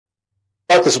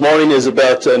Talk this morning is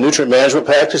about nutrient management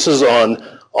practices on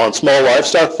small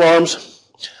livestock farms.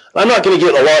 I'm not going to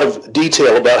get a lot of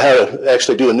detail about how to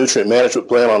actually do a nutrient management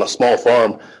plan on a small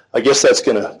farm. I guess that's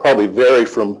going to probably vary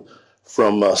from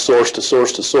source to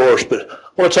source to source, but I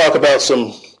want to talk about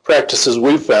some practices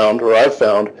we've found, or I've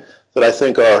found, that I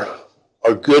think are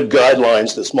good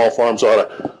guidelines that small farms ought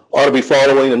to be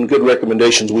following and good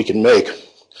recommendations we can make.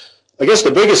 I guess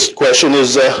the biggest question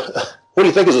is, what do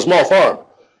you think is a small farm?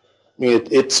 I mean,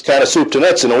 it's kind of soup to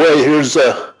nuts in a way. Here's,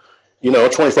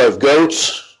 25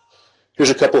 goats. Here's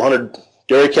a couple hundred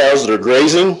dairy cows that are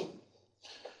grazing.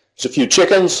 There's a few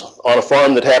chickens on a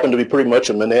farm that happened to be pretty much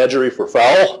a menagerie for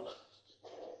fowl.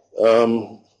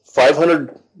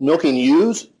 500 milking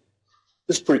ewes.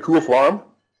 This is a pretty cool farm.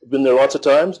 I've been there lots of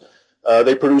times.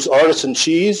 They produce artisan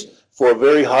cheese for a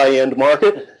very high-end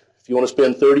market. If you want to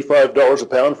spend $35 a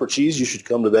pound for cheese, you should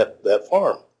come to that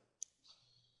farm.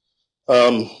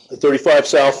 A 35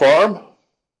 sow farm,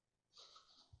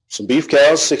 some beef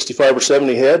cows, 65 or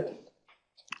 70 head,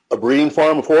 a breeding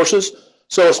farm of horses.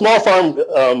 So a small farm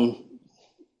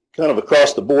kind of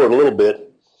across the board a little bit.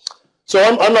 So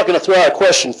I'm not going to throw out a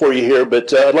question for you here,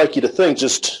 but I'd like you to think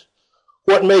just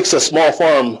what makes a small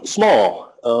farm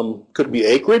small? Could it be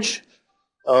acreage?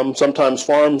 Sometimes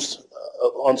farms,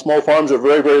 on small farms, are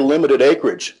very, very limited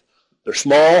acreage. They're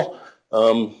small.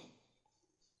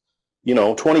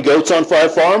 20 goats on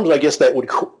 5 farms, I guess that would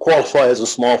qualify as a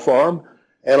small farm.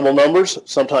 Animal numbers,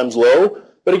 sometimes low.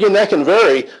 But again, that can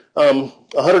vary.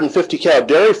 150 cow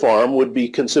dairy farm would be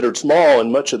considered small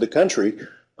in much of the country.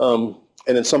 And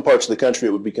in some parts of the country,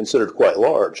 it would be considered quite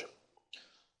large.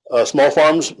 Small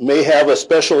farms may have a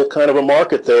special kind of a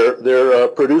market they're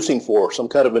producing for, some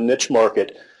kind of a niche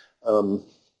market.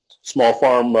 Small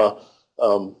farm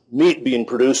meat being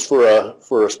produced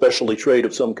for a specialty trade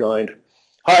of some kind.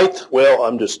 Height, well,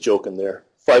 I'm just joking there.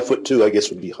 5'2", I guess,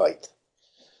 would be height.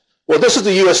 Well, this is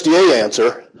the USDA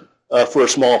answer for a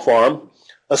small farm.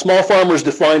 A small farmer is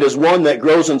defined as one that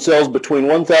grows and sells between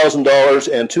 $1,000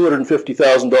 and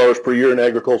 $250,000 per year in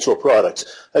agricultural products.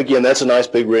 Again, that's a nice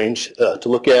big range to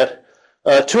look at.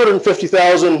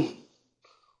 250,000,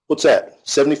 what's that?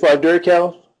 75 dairy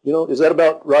cows? Is that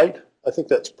about right? I think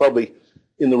that's probably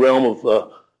in the realm of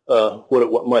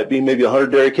what might be, maybe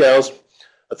 100 dairy cows.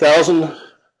 $1,000,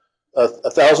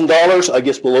 I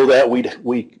guess below that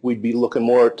we'd be looking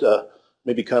more at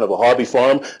maybe kind of a hobby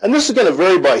farm. And this is going to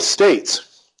vary by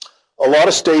states. A lot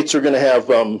of states are going to have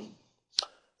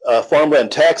farmland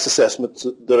tax assessments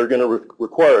that are going to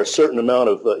require a certain amount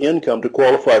of income to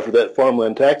qualify for that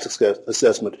farmland tax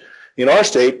assessment. In our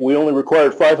state, we only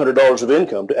required $500 of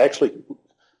income to actually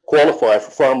qualify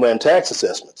for farmland tax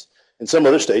assessments. In some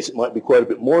other states, it might be quite a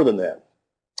bit more than that.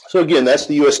 So again, that's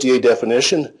the USDA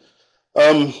definition.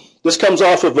 This comes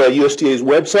off of USDA's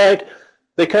website.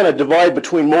 They kind of divide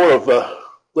between more of,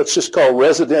 let's just call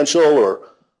residential, or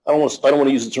I don't want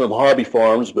to use the term hobby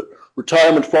farms, but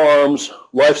retirement farms,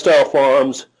 lifestyle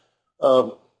farms.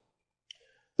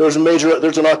 There's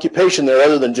an occupation there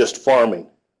other than just farming.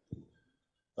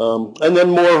 And then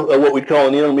more what we'd call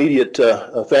an intermediate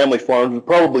family farm,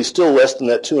 probably still less than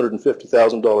that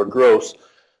 $250,000 gross.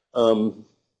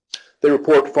 They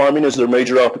report farming as their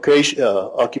major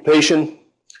occupation.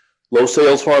 Low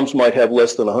sales farms might have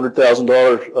less than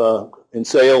 $100,000 in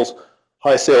sales.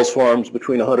 High sales farms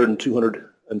between $100,000 and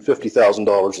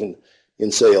 $250,000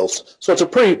 in sales. So it's a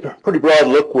pretty broad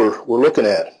look we're looking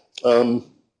at.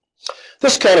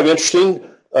 This is kind of interesting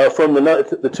from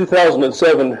the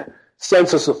 2007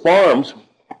 Census of Farms.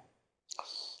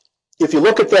 If you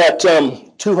look at that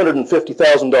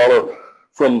 $250,000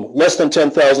 from less than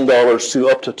 $10,000 to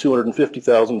up to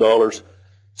 $250,000,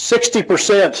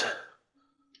 60%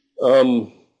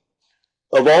 of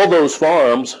all those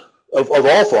farms, of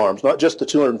all farms, not just the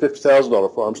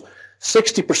 $250,000 farms,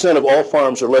 60% of all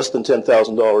farms are less than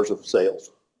 $10,000 of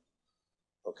sales.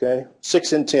 Okay?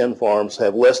 6 in 10 farms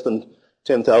have less than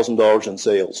 $10,000 in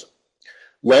sales.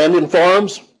 Land in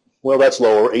farms, well, that's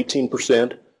lower,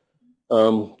 18%.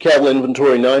 Cattle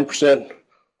inventory, 9%.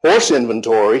 Horse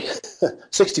inventory,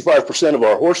 65% of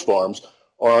our horse farms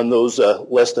are on those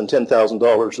less than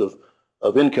 $10,000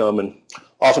 of income. And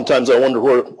oftentimes I wonder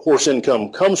where horse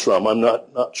income comes from. I'm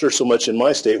not sure so much in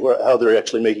my state how they're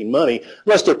actually making money,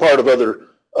 unless they're part of other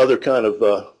kind of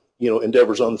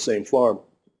endeavors on the same farm.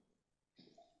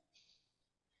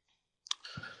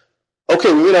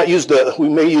 Okay, we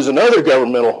may use another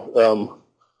governmental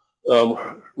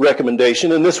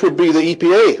recommendation, and this would be the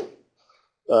EPA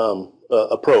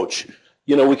approach.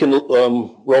 We're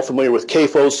all familiar with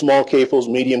CAFOs, small CAFOs,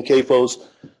 medium CAFOs.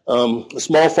 A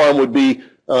small farm would be,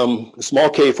 a small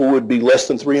CAFO would be less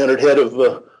than 300 head of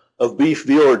of beef,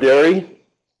 veal, or dairy,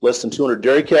 less than 200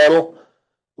 dairy cattle,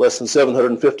 less than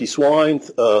 750 swine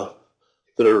that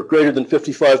are greater than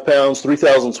 55 pounds,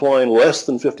 3,000 swine less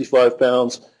than 55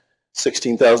 pounds,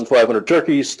 16,500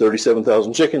 turkeys,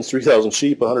 37,000 chickens, 3,000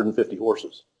 sheep, 150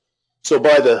 horses. So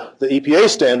by the EPA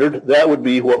standard, that would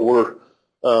be what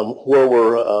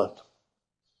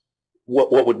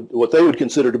what they would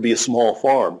consider to be a small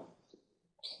farm.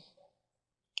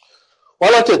 Well,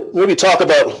 I'd like to maybe talk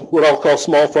about what I'll call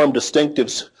small farm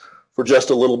distinctives for just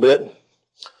a little bit.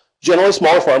 Generally,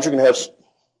 smaller farms are going to have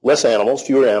less animals,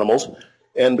 fewer animals,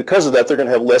 and because of that, they're going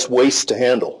to have less waste to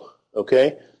handle.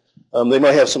 Okay, they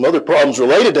might have some other problems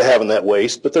related to having that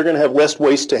waste, but they're going to have less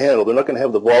waste to handle. They're not going to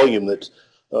have the volume that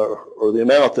or the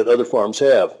amount that other farms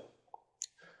have.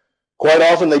 Quite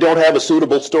often, they don't have a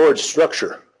suitable storage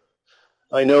structure.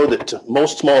 I know that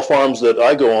most small farms that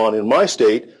I go on in my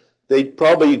state, they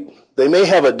may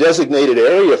have a designated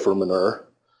area for manure.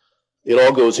 It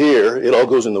all goes here. It all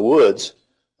goes in the woods.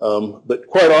 But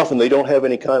quite often they don't have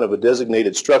any kind of a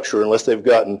designated structure unless they've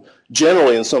gotten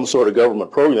generally in some sort of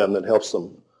government program that helps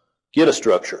them get a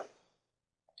structure.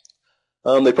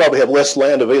 They probably have less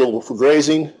land available for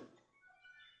grazing.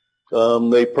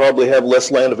 They probably have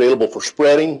less land available for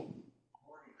spreading.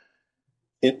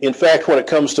 In fact, when it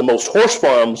comes to most horse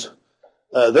farms,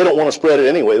 they don't want to spread it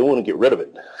anyway. They want to get rid of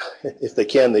it. If they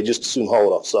can, they just as soon haul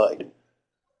it off-site.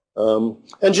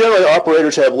 And generally,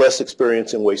 operators have less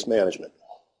experience in waste management.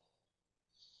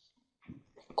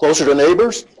 Closer to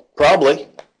neighbors? Probably.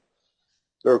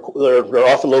 They're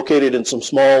often located in some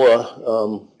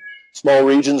small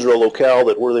regions or a locale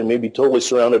where they may be totally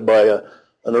surrounded by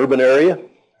an urban area,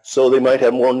 so they might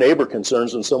have more neighbor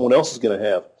concerns than someone else is going to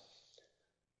have.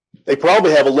 They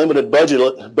probably have a limited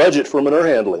budget for manure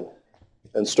handling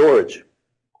and storage.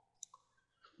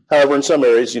 However, in some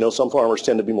areas, some farmers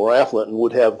tend to be more affluent and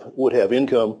would have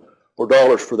income or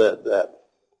dollars for that.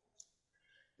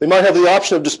 They might have the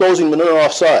option of disposing manure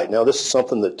off-site. Now, this is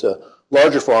something that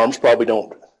larger farms probably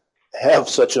don't have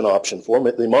such an option for.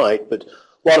 They might, but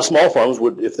a lot of small farms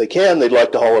would, if they can, they'd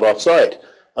like to haul it off-site.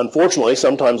 Unfortunately,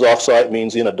 sometimes off-site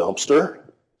means in a dumpster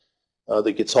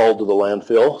that gets hauled to the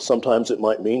landfill. Sometimes it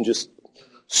might mean just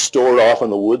stored off in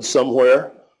the woods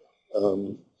somewhere.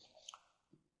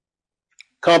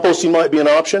 Composting might be an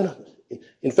option.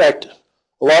 In fact,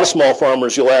 a lot of small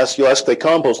farmers, you'll ask if they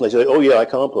compost, and they say, oh yeah, I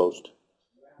compost.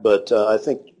 But I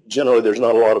think generally there's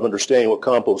not a lot of understanding what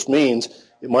compost means.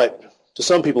 To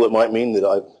some people it might mean that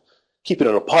I keep it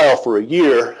in a pile for a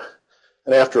year,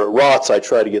 and after it rots, I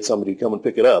try to get somebody to come and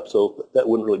pick it up. So that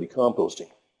wouldn't really be composting.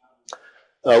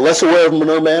 Less aware of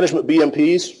manure management,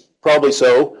 BMPs, probably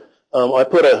so. I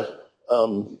put a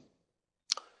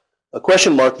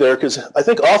question mark there because I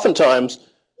think oftentimes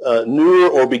newer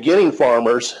or beginning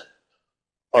farmers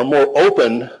are more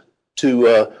open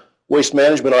to waste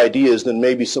management ideas than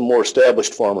maybe some more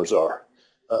established farmers are.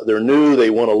 They're new, they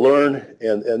want to learn,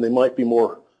 and they might be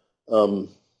more,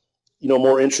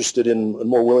 more interested in and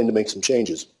more willing to make some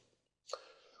changes.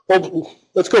 Well,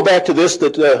 let's go back to this.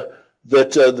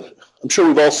 I'm sure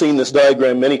we've all seen this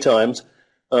diagram many times,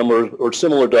 or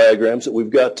similar diagrams. That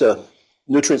we've got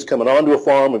nutrients coming onto a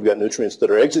farm, we've got nutrients that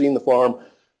are exiting the farm,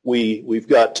 we've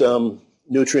got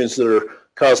nutrients that are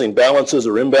causing balances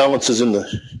or imbalances in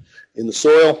the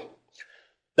soil.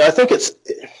 Now, I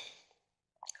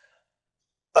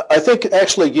think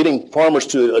actually getting farmers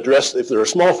to address, if they're a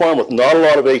small farm with not a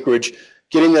lot of acreage,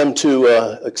 getting them to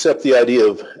accept the idea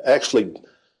of actually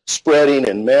spreading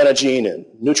and managing and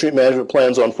nutrient management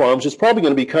plans on farms is probably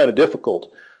going to be kind of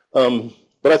difficult. But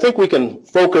I think we can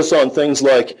focus on things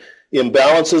like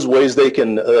imbalances, ways they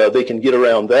can get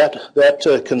around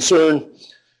that concern,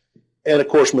 and of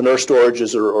course manure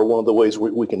storages are one of the ways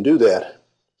we can do that.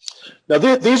 Now,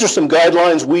 these are some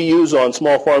guidelines we use on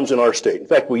small farms in our state. In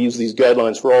fact, we use these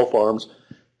guidelines for all farms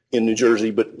in New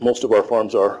Jersey, but most of our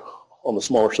farms are on the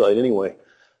smaller side anyway.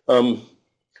 And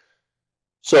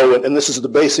this is the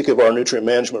basic of our nutrient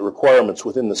management requirements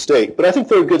within the state. But I think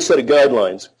they're a good set of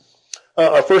guidelines.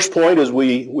 Our first point is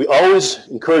we always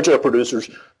encourage our producers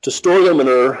to store their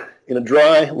manure in a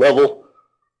dry, level,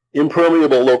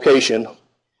 impermeable location,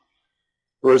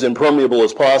 or as impermeable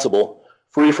as possible,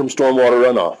 free from stormwater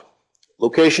runoff.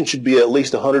 Location should be at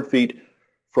least 100 feet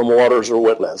from waters or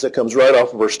wetlands. That comes right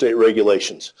off of our state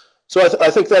regulations. So I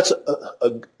think that's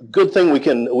a good thing we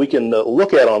can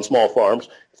look at on small farms.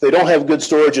 If they don't have good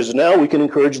storages now, we can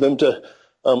encourage them to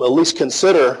at least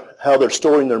consider how they're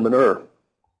storing their manure.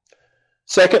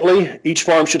 Secondly, each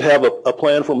farm should have a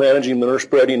plan for managing manure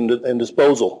spreading and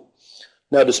disposal.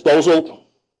 Now, if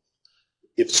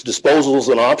disposal is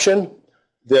an option,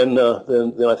 then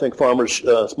I think farmers,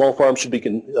 small farms should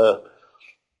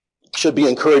be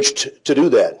encouraged to do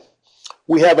that.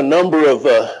 We have a number of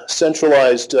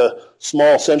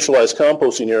small centralized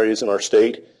composting areas in our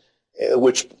state,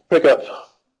 which pick up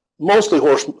mostly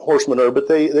horse manure, but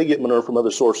they get manure from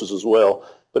other sources as well.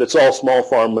 But it's all small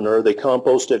farm manure. They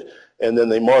compost it, and then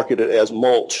they market it as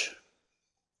mulch.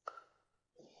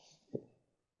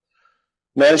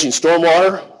 Managing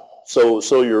stormwater, so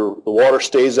the water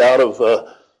stays out of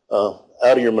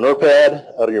your manure pad,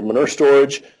 out of your manure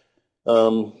storage.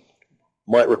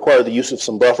 Might require the use of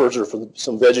some buffers or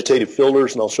some vegetative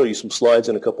filters, and I'll show you some slides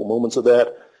in a couple moments of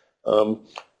that.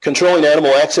 Controlling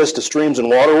animal access to streams and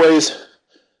waterways.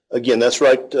 Again, that's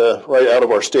right out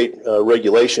of our state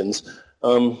regulations.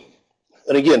 And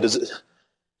again,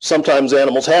 sometimes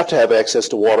animals have to have access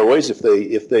to waterways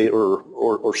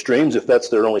or streams if that's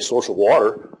their only source of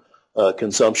water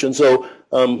consumption. So,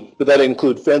 but that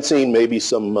include fencing, maybe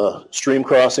some stream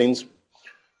crossings,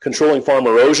 controlling farm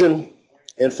erosion,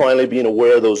 and finally being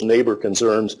aware of those neighbor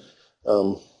concerns.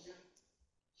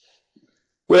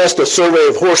 We asked a survey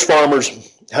of horse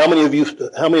farmers, how many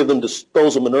of them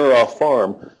dispose of manure off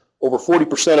farm? Over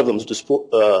 40% of them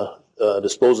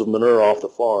dispose of manure off the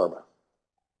farm.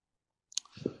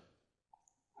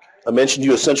 I mentioned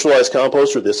you a centralized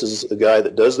composter. This is a guy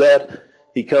that does that.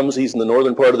 He's in the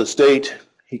northern part of the state.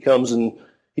 He comes and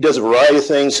he does a variety of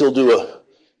things. He'll do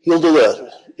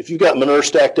if you've got manure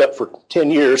stacked up for 10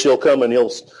 years, he'll come and he'll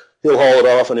haul it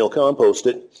off and he'll compost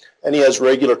it. And he has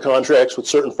regular contracts with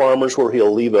certain farmers where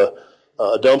he'll leave a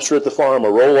dumpster at the farm, a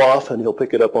roll-off, and he'll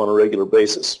pick it up on a regular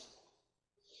basis.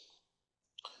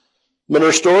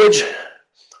 Manure storage.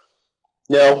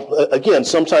 Now, again,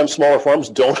 sometimes smaller farms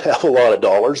don't have a lot of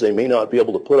dollars. They may not be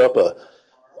able to put up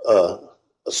a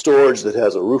storage that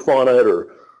has a roof on it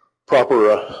or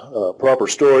proper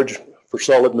storage for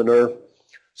solid manure.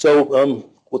 So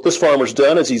what this farmer's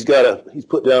done is he's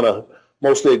put down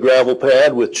mostly a gravel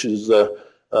pad, which is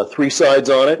 3 sides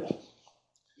on it.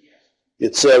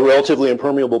 It's a relatively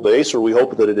impermeable base, or we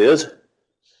hope that it is.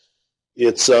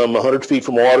 It's 100 feet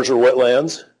from waters or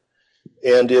wetlands,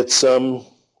 and it's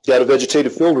got a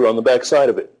vegetative filter on the back side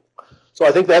of it. So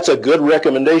I think that's a good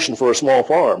recommendation for a small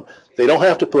farm. They don't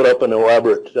have to put up an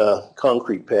elaborate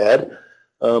concrete pad.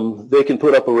 They can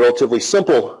put up a relatively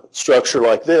simple structure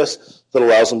like this that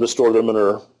allows them to store their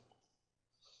manure.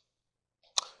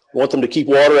 Want them to keep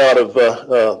water out of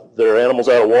their animals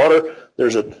out of water.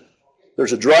 There's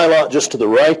a dry lot just to the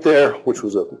right there, which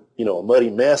was a muddy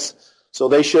mess. So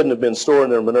they shouldn't have been storing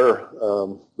their manure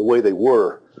the way they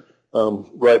were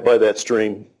right by that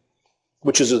stream,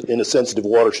 which is in a sensitive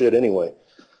watershed anyway.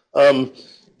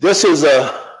 This is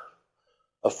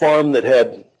a farm that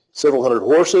had several hundred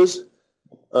horses.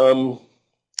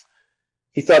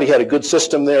 He thought he had a good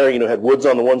system there. Had woods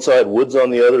on the one side, woods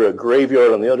on the other, a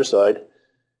graveyard on the other side.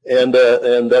 And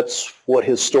that's what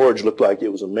his storage looked like.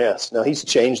 It was a mess. Now, he's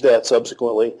changed that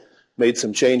subsequently, made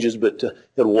some changes, but had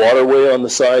a waterway on the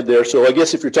side there. So I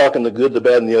guess if you're talking the good, the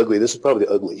bad, and the ugly, this is probably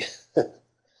the ugly.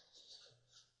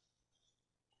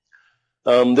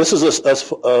 This is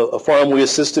a farm we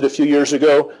assisted a few years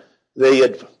ago. They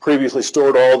had previously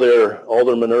stored all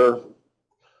their manure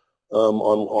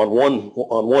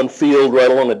on one field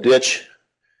right along a ditch,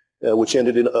 which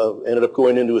ended up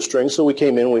going into a string. So we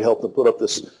came in and we helped them put up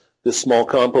this small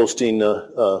composting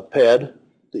pad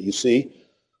that you see,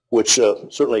 which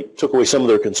certainly took away some of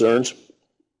their concerns.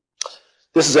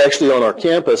 This is actually on our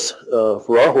campus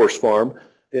for our horse farm.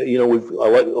 I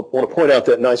want to point out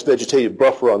that nice vegetative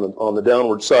buffer on the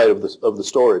downward side of the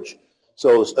storage.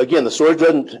 So again, the storage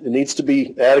needs to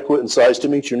be adequate in size to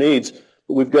meet your needs,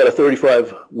 but we've got a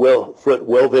 35-foot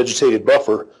well-vegetated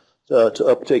buffer to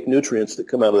uptake nutrients that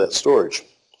come out of that storage.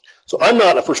 So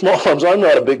for small farms, I'm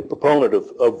not a big proponent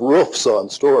of roofs on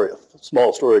small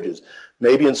storages.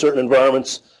 Maybe in certain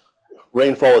environments,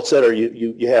 rainfall, et cetera,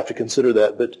 you have to consider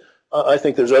that, but I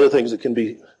think there's other things that can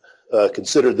be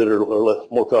considered that are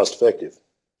more cost effective.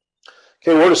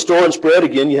 Okay, where to store and spread?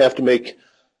 Again, you have to make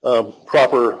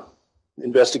proper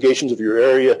investigations of your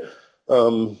area,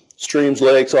 streams,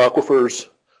 lakes, aquifers,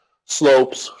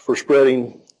 slopes for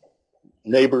spreading,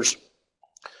 neighbors.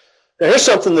 Now here's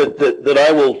something that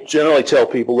I will generally tell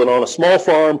people, that on a small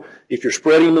farm, if you're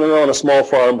spreading manure on a small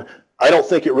farm, I don't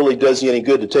think it really does you any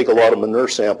good to take a lot of manure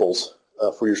samples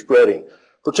for your spreading,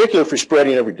 particularly if you're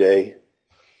spreading every day.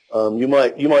 You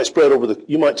might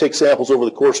take samples over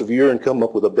the course of a year and come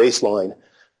up with a baseline.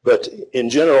 But in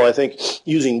general, I think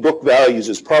using book values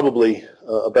is probably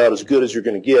about as good as you're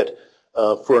going to get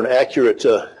for an accurate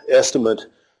estimate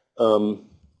on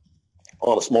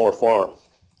a smaller farm.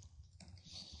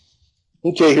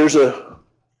 Okay, here's a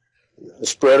a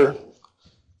spreader.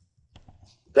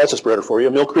 That's a spreader for you.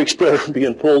 A Mill Creek spreader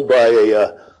being pulled by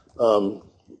an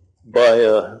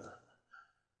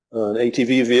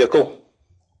ATV vehicle.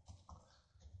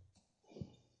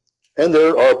 And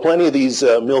there are plenty of these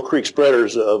Mill Creek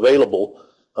spreaders available,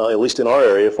 at least in our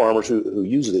area, farmers who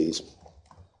use these.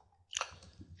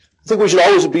 I think we should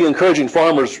always be encouraging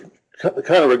farmers,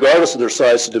 kind of regardless of their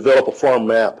size, to develop a farm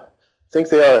map. I think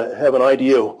they ought to have an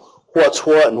idea of what's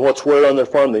what and what's where on their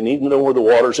farm. They need to know where the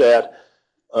water's at.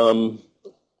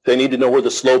 They need to know where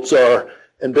the slopes are,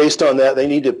 and based on that, they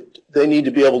need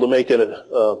to be able to make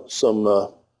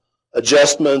some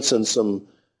adjustments and some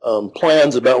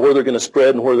plans about where they're going to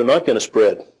spread and where they're not going to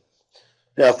spread.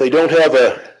 Now, if they don't have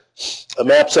a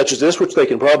map such as this, which they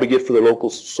can probably get for their local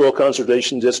soil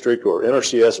conservation district or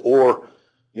NRCS or,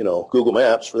 Google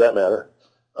Maps for that matter,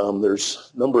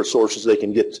 there's a number of sources they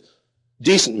can get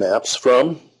decent maps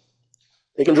from.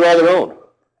 They can draw their own.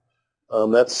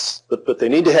 But they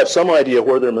need to have some idea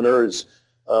where their manure is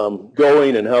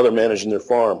going and how they're managing their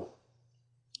farm.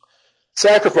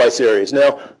 Sacrifice areas.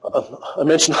 Now, I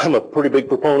mentioned I'm a pretty big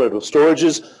proponent of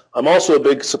storages. I'm also a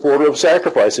big supporter of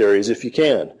sacrifice areas if you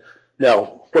can.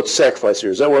 Now, what's a sacrifice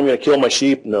area? Is that where I'm going to kill my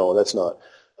sheep? No, that's not.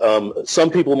 Some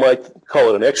people might call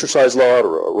it an exercise lot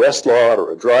or a rest lot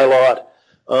or a dry lot.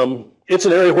 It's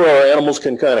an area where our animals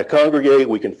can kind of congregate.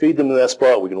 We can feed them in that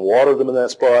spot. We can water them in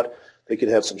that spot. They could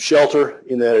have some shelter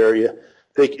in that area.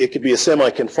 It could be a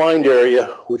semi-confined area,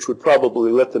 which would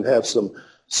probably let them have some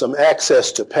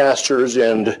access to pastures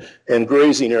and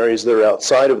grazing areas that are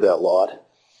outside of that lot.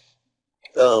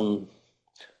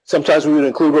 Sometimes we would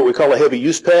include what we call a heavy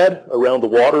use pad around the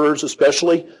waterers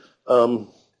especially,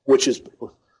 which is,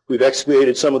 we've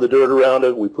excavated some of the dirt around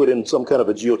it. We put in some kind of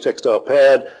a geotextile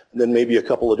pad and then maybe a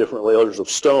couple of different layers of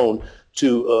stone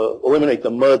to eliminate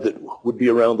the mud that would be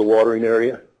around the watering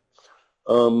area.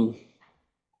 To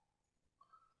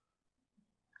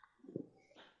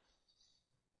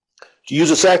use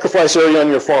a sacrifice area on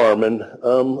your farm, and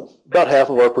about half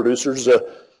of our producers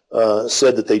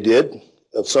said that they did,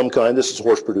 of some kind. This is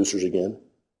horse producers again.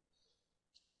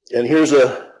 And here's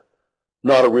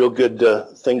not a real good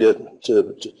thing to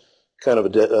kind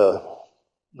of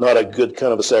not a good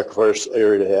kind of a sacrifice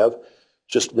area to have.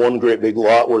 Just one great big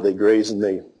lot where they graze and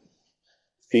they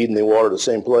feed and they water the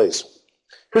same place.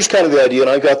 Here's kind of the idea, and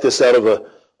I got this out of a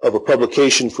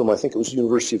publication from, I think it was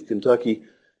University of Kentucky,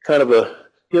 kind of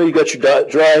you got your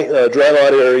dry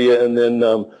lot area and then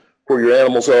where your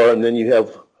animals are, and then you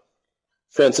have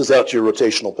fences out to your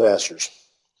rotational pastures.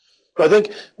 But I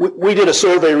think we did a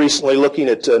survey recently looking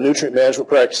at nutrient management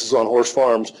practices on horse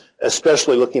farms,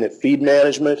 especially looking at feed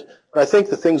management. And I think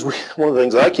one of the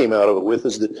things I came out of it with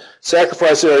is that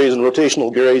sacrifice areas and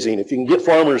rotational grazing, if you can get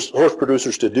horse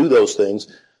producers to do those things,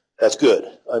 that's good.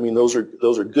 I mean, those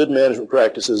are good management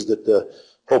practices that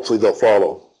hopefully they'll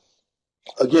follow.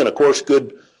 Again, of course,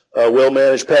 good,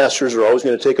 well-managed pastures are always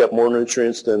going to take up more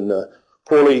nutrients than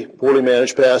poorly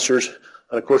managed pastures.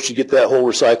 And of course, you get that whole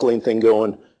recycling thing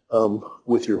going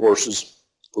with your horses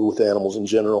or with animals in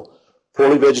general.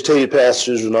 Poorly vegetated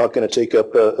pastures are not going to take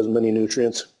up as many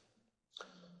nutrients.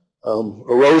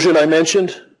 Erosion, I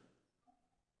mentioned.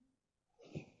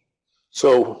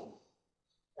 So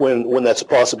when that's a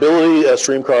possibility,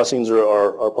 stream crossings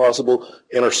are possible.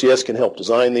 NRCS can help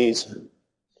design these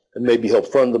and maybe help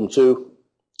fund them too.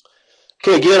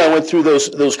 Okay, again, I went through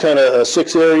those kind of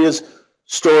 6 areas: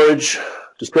 storage,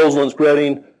 disposal and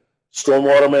spreading,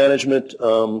 stormwater management,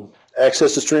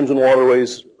 access to streams and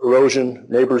waterways, erosion,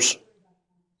 neighbors.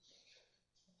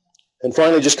 And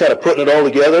finally, just kind of putting it all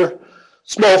together.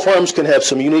 Small farms can have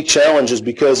some unique challenges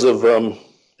because of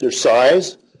their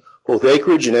size, both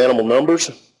acreage and animal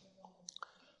numbers.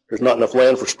 There's not enough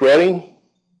land for spreading.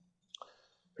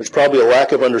 There's probably a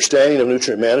lack of understanding of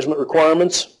nutrient management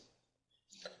requirements,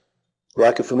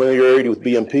 lack of familiarity with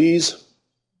BMPs.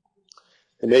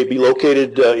 They may be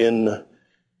located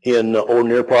in or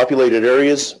near populated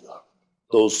areas.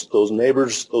 Those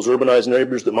neighbors, those urbanized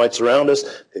neighbors that might surround us,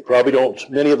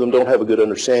 many of them don't have a good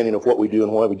understanding of what we do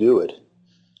and why we do it.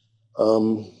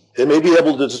 They may be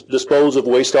able to dispose of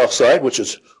waste off-site, which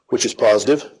is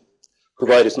positive,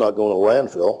 provided it's not going to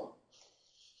landfill.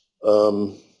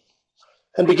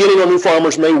 And beginning on new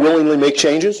farmers may willingly make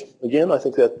changes. Again, I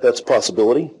think that's a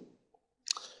possibility.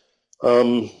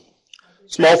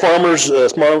 Small farmers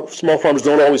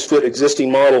don't always fit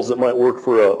existing models that might work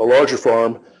for a larger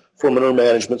farm for manure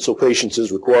management, so patience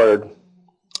is required.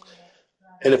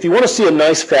 And if you want to see a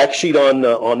nice fact sheet on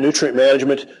nutrient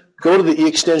management, go to the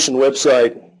eXtension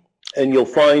website and you'll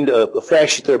find a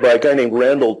fact sheet there by a guy named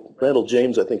Randall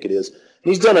James, I think it is.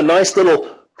 He's done a nice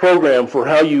little program for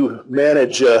how you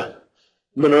manage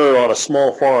manure on a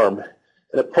small farm,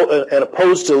 and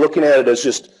opposed to looking at it as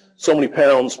just so many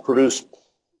pounds produced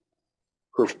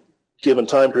per given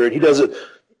time period, he does it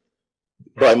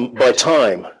by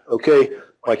time. Okay,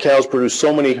 my cows produce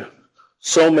so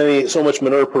much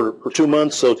manure per 2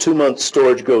 months, so 2 months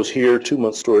storage goes here, 2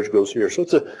 months storage goes here. So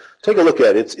take a look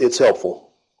at it. It's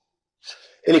helpful.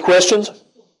 Any questions?